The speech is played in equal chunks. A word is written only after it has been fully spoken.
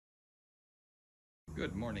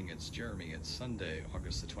Good morning, it's Jeremy. It's Sunday,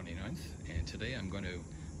 August the 29th, and today I'm going to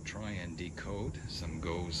try and decode some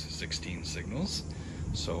GOES16 signals.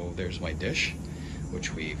 So there's my dish,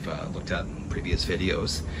 which we've looked at in previous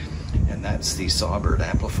videos, and that's the SAWBIRD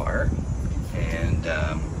amplifier, and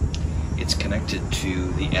it's connected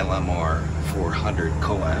to the LMR 400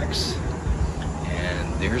 coax.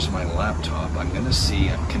 And there's my laptop. I'm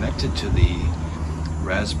connected to the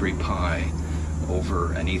Raspberry Pi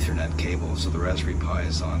over an Ethernet cable. So the Raspberry Pi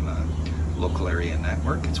is on the local area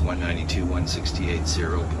network. It's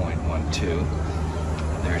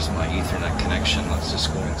 192.168.0.12. There's my Ethernet connection. Let's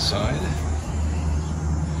just go inside.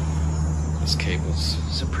 This cable's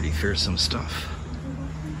some pretty fearsome stuff.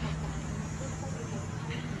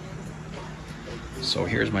 So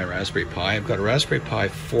here's my Raspberry Pi. I've got a Raspberry Pi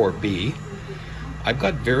 4B. I've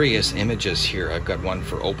got various images here. I've got one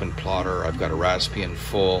for Open Plotter, I've got a Raspbian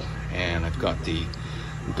Full, and I've got the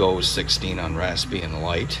GOES16 on Raspbian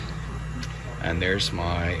Lite. And there's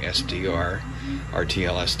my SDR,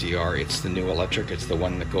 RTL-SDR. It's the new electric. It's the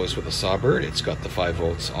one that goes with the SAWBIRD. It's got the 5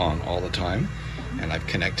 volts on all the time. And I've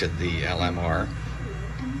connected the LMR.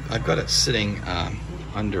 I've got it sitting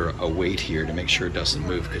under a weight here to make sure it doesn't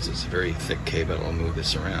move, because it's a very thick cable. It'll move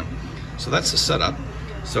this around. So that's the setup.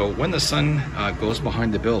 So when the sun goes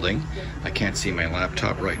behind the building, I can't see my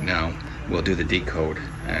laptop right now, we'll do the decode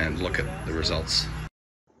and look at the results.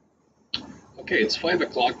 Okay, it's 5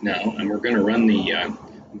 o'clock now, and we're going to run the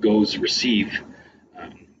GOES receive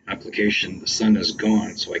application. The sun is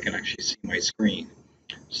gone, so I can actually see my screen.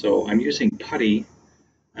 So I'm using PuTTY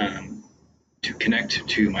to connect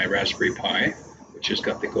to my Raspberry Pi, which has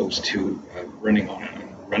got the GOES2 running on it.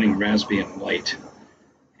 I'm running Raspbian Lite,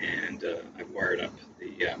 and I've wired up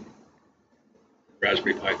the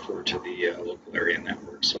Raspberry Pi 4 to the local area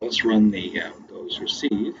network. So let's run the GOES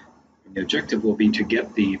receive. And the objective will be to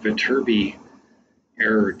get the Viterbi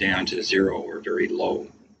error down to 0 or very low,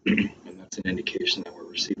 and that's an indication that we're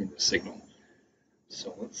receiving the signal.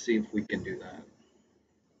 So let's see if we can do that.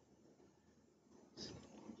 So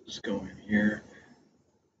I'll just go in here.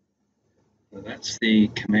 So that's the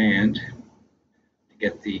command to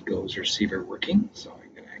get the GOES receiver working. So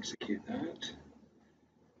I'm going to execute that.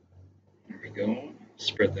 There we go.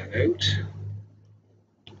 Spread that out.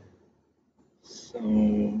 So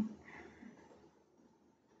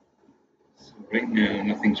right now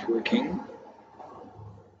nothing's working.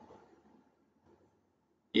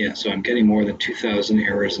 Yeah, so I'm getting more than 2,000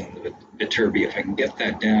 errors on the Viterbi. If I can get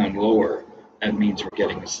that down lower, that means we're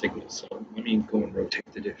getting a signal. So let me go and rotate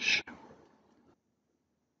the dish.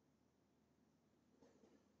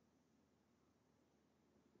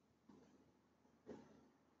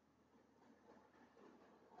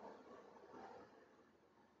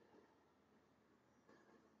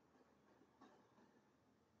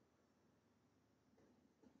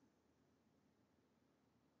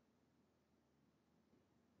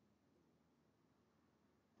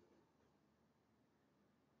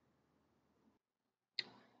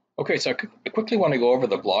 Okay, so I quickly want to go over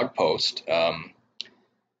the blog post.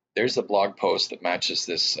 There's the blog post that matches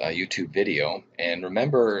this YouTube video. And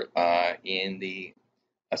remember, in the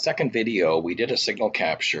second video, we did a signal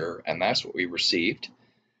capture, and that's what we received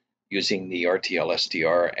using the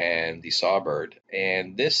RTL-SDR and the SAWBIRD.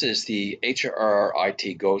 And this is the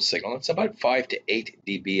HRRIT GOES signal. It's about 5 to 8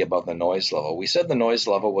 dB above the noise level. We said the noise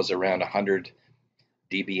level was around 100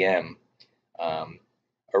 dBm.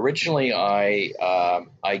 Originally,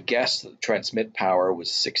 I guessed the transmit power was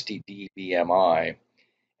 60 dBmi,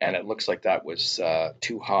 and it looks like that was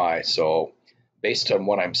too high. So based on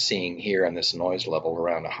what I'm seeing here on this noise level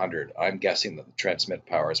around 100, I'm guessing that the transmit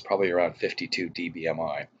power is probably around 52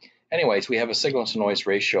 dBmi. Anyways, we have a signal to noise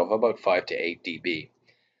ratio of about 5 to 8 dB.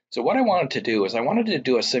 So what I wanted to do is I wanted to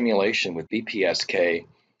do a simulation with BPSK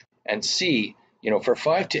and see, for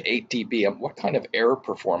 5 to 8 dB, what kind of error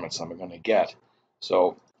performance I'm going to get.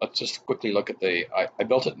 So let's just quickly look at I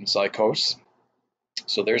built it in Psychos.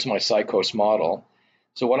 So there's my Psychos model.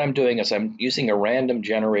 So what I'm doing is I'm using a random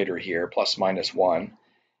generator here, plus minus 1,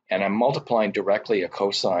 and I'm multiplying directly a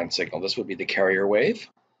cosine signal. This would be the carrier wave.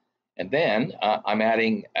 And then I'm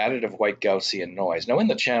adding additive white Gaussian noise. Now in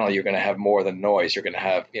the channel, you're going to have more than noise. You're going to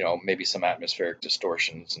have, maybe some atmospheric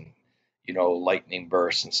distortions and, lightning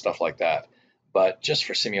bursts and stuff like that. But just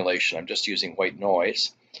for simulation, I'm just using white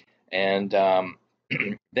noise. And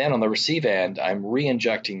then on the receive end, I'm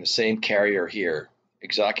re-injecting the same carrier here,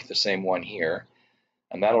 exactly the same one here.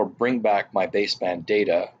 And that'll bring back my baseband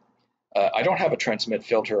data. I don't have a transmit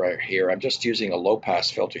filter here. I'm just using a low-pass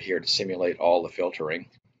filter here to simulate all the filtering.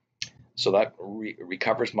 So that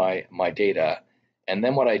recovers my data. And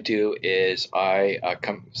then what I do is I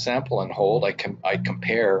sample and hold. I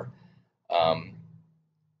compare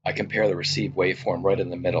the received waveform right in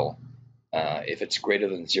the middle. If it's greater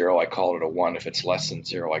than 0, I call it a 1. If it's less than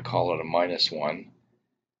 0, I call it a -1.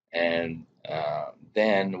 And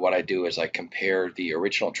then what I do is I compare the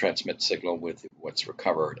original transmit signal with what's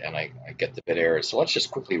recovered, and I get the bit errors. So let's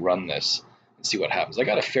just quickly run this and see what happens. I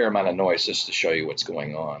got a fair amount of noise just to show you what's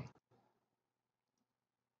going on.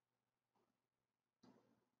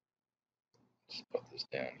 Let's put this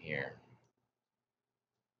down here.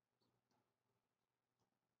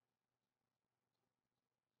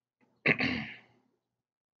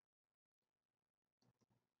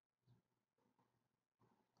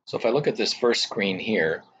 So if I look at this first screen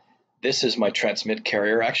here, this is my transmit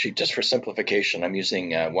carrier. Actually, just for simplification, I'm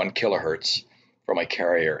using 1 kilohertz for my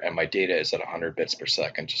carrier, and my data is at 100 bits per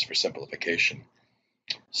second, just for simplification.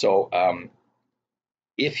 So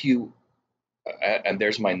if you, and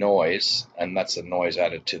there's my noise, and that's the noise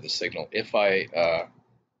added to the signal. If I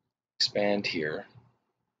expand here,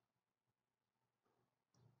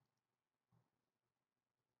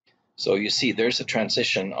 so you see there's a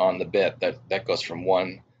transition on the bit that goes from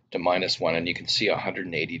 1 to -1, and you can see a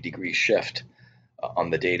 180-degree shift on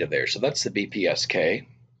the data there. So that's the BPSK.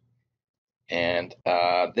 And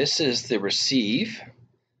this is the receive.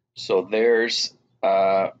 So there's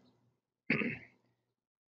the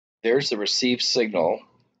receive signal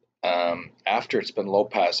after it's been low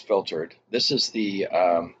pass filtered. This is the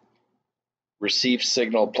receive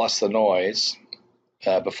signal plus the noise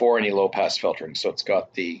before any low pass filtering. So it's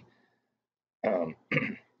got the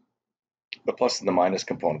plus and the minus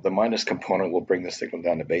component. The minus component will bring the signal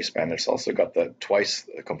down to baseband. It's also got the twice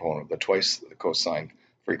the component, the twice the cosine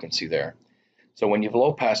frequency there. So when you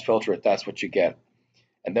low pass filter it, that's what you get.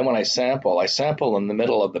 And then when I sample in the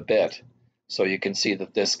middle of the bit. So you can see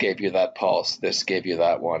that this gave you that pulse, this gave you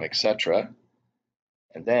that one, etc.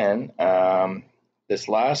 And then this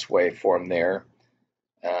last waveform there,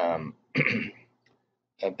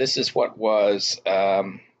 this is what was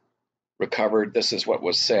recovered, this is what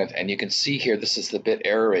was sent, and you can see here this is the bit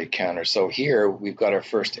error rate counter. So here we've got our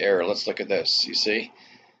first error. Let's look at this, you see?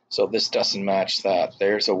 So this doesn't match that.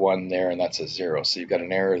 There's a 1 there, and that's a 0. So you've got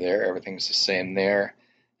an error there, everything's the same there,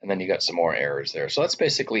 and then you got some more errors there. So that's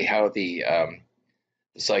basically how the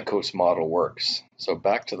SAWBIRD model works. So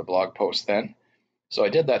back to the blog post then. So I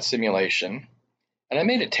did that simulation, and I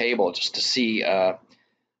made a table just to see.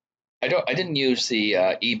 I didn't use the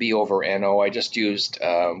EB over NO. I just used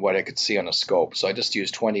what I could see on a scope. So I just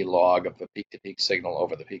used 20 log of the peak-to-peak signal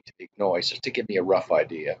over the peak-to-peak noise, just to give me a rough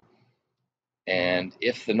idea. And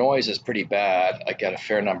if the noise is pretty bad, I get a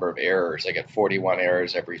fair number of errors. I get 41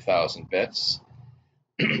 errors every 1,000 bits.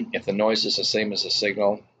 If the noise is the same as the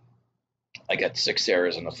signal, I get 6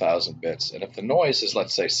 errors in 1,000 bits. And if the noise is,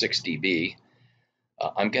 let's say, 6 dB,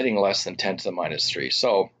 I'm getting less than 10 to the -3.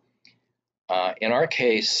 So in our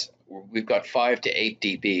case, we've got 5 to 8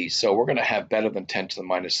 dB, so we're going to have better than 10 to the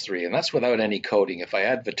 -3, and that's without any coding. If I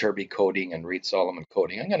add Viterbi coding and Reed-Solomon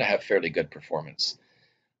coding, I'm going to have fairly good performance.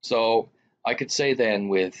 So I could say then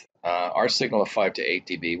with our signal of 5 to 8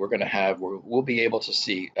 dB, we'll be able to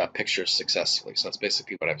see pictures successfully. So that's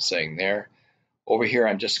basically what I'm saying there. Over here,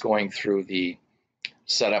 I'm just going through the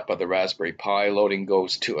setup of the Raspberry Pi, loading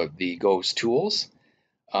the GOES tools.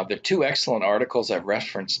 The 2 excellent articles I've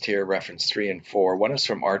referenced here, reference 3 and 4. One is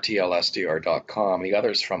from RTL-SDR.com, the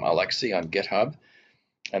other is from Alexei on GitHub,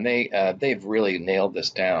 and they've really nailed this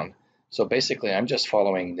down. So basically, I'm just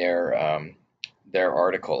following their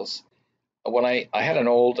articles. When I had an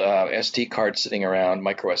old SD card sitting around,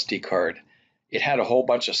 micro SD card, it had a whole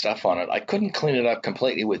bunch of stuff on it. I couldn't clean it up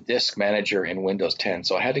completely with Disk Manager in Windows 10,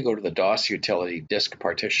 so I had to go to the DOS utility disk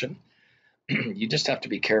partition. You just have to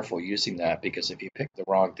be careful using that, because if you pick the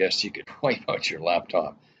wrong disk, you could wipe out your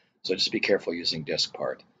laptop. So just be careful using disk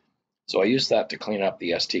part. So I used that to clean up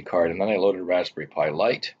the SD card, and then I loaded Raspberry Pi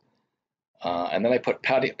Lite, and then I put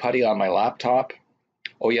PuTTY on my laptop.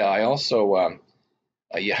 Oh yeah, I also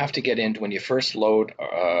you have to get into, when you first load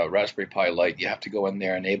Raspberry Pi Lite, you have to go in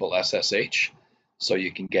there and enable SSH, so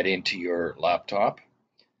you can get into your laptop.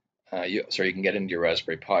 So you can get into your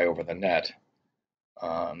Raspberry Pi over the net.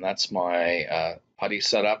 That's my PuTTY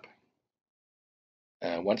setup.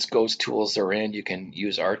 Once GOES tools are in, you can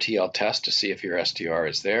use RTL test to see if your SDR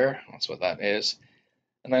is there. That's what that is.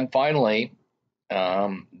 And then finally,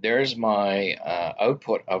 there's my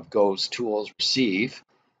output of GOES tools receive.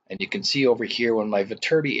 And you can see over here, when my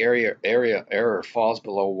Viterbi error falls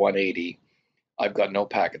below 180, I've got no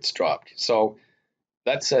packets dropped. So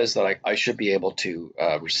that says that I should be able to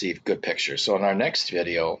receive good pictures. So in our next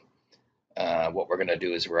video, what we're going to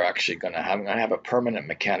do is we're actually going to have a permanent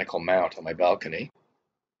mechanical mount on my balcony,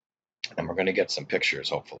 and we're going to get some pictures,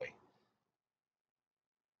 hopefully.